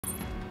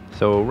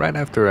So right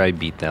after I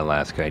beat that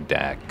last guy,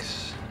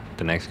 Dax,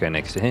 the next guy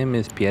next to him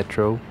is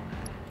Pietro.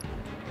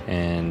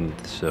 And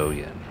so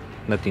yeah,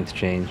 nothing's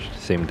changed,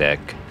 same deck.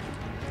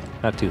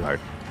 Not too hard.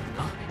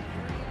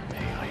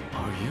 May I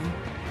argue?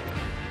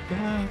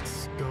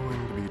 That's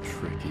going to be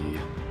tricky.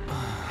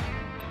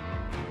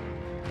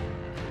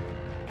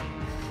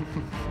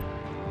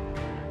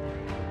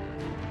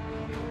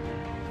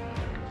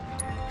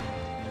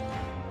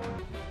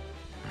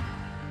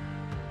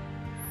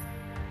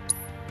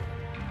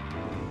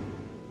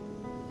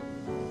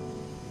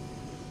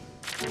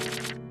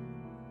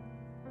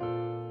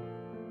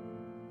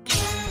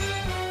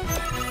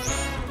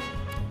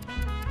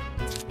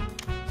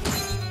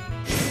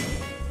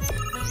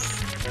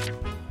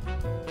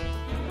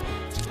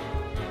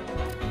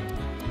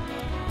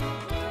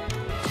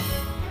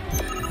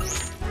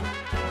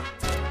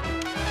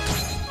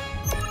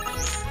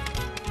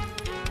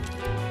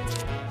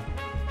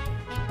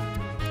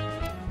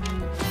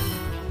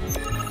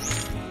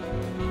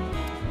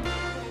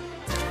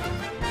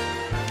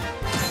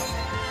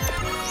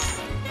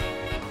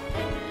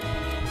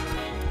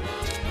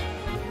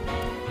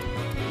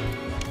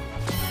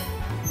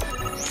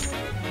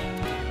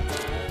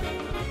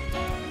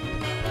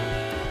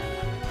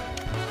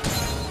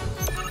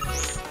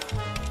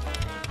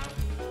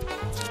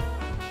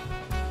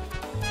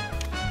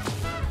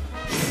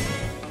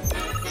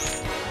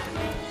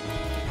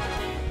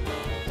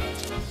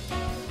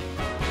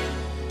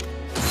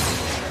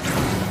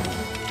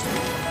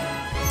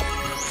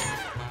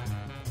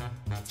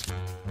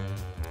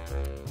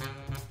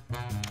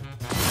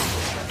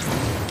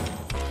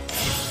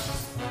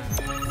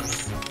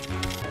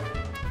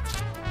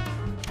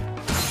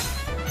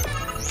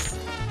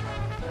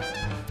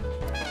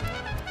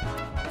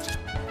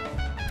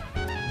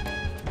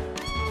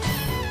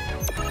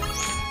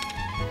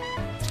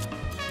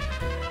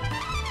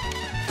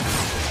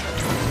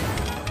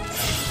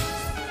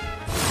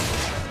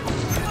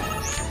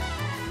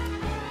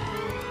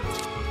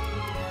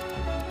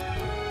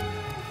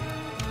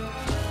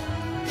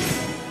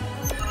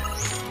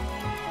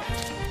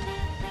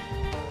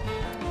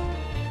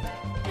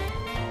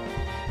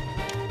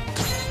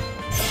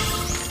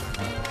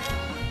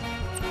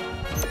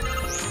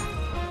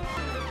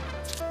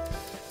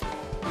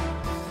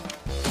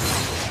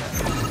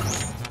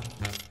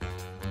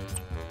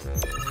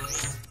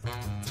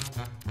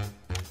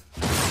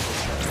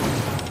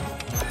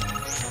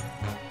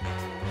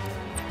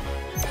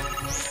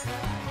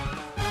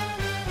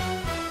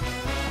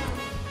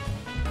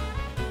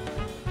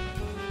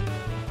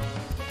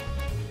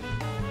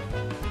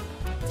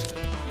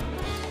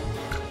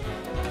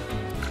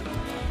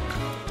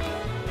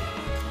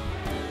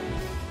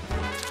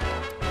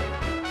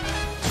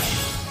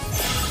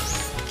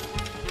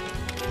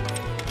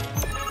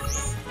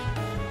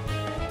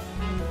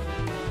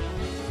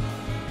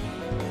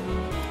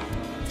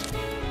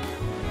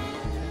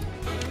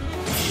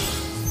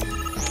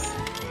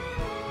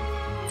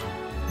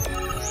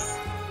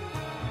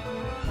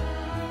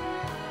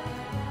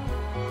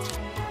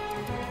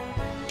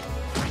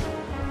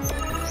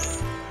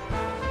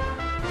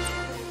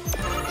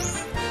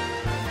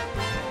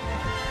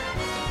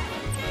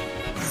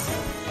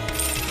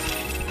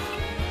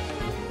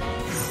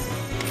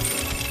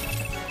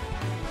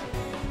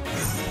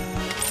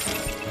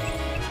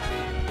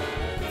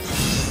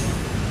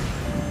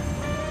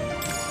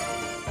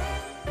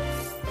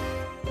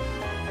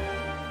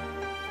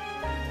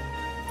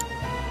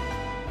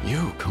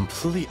 You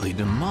completely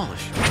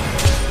demolished me.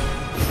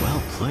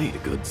 Well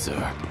played, good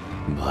sir.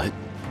 But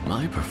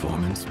my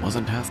performance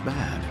wasn't half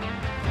bad.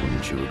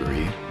 Wouldn't you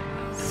agree?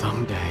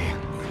 Someday,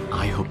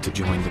 I hope to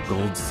join the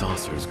Gold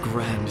Saucer's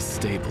grand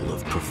stable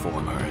of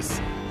performers.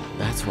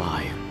 That's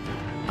why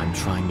I'm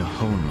trying to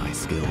hone my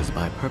skills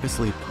by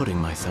purposely putting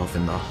myself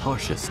in the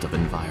harshest of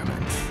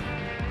environments.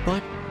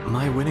 But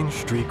my winning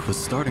streak was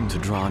starting to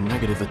draw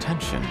negative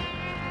attention,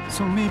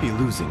 so maybe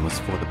losing was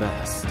for the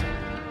best.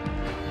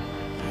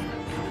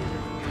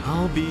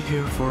 I'll be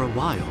here for a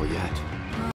while yet.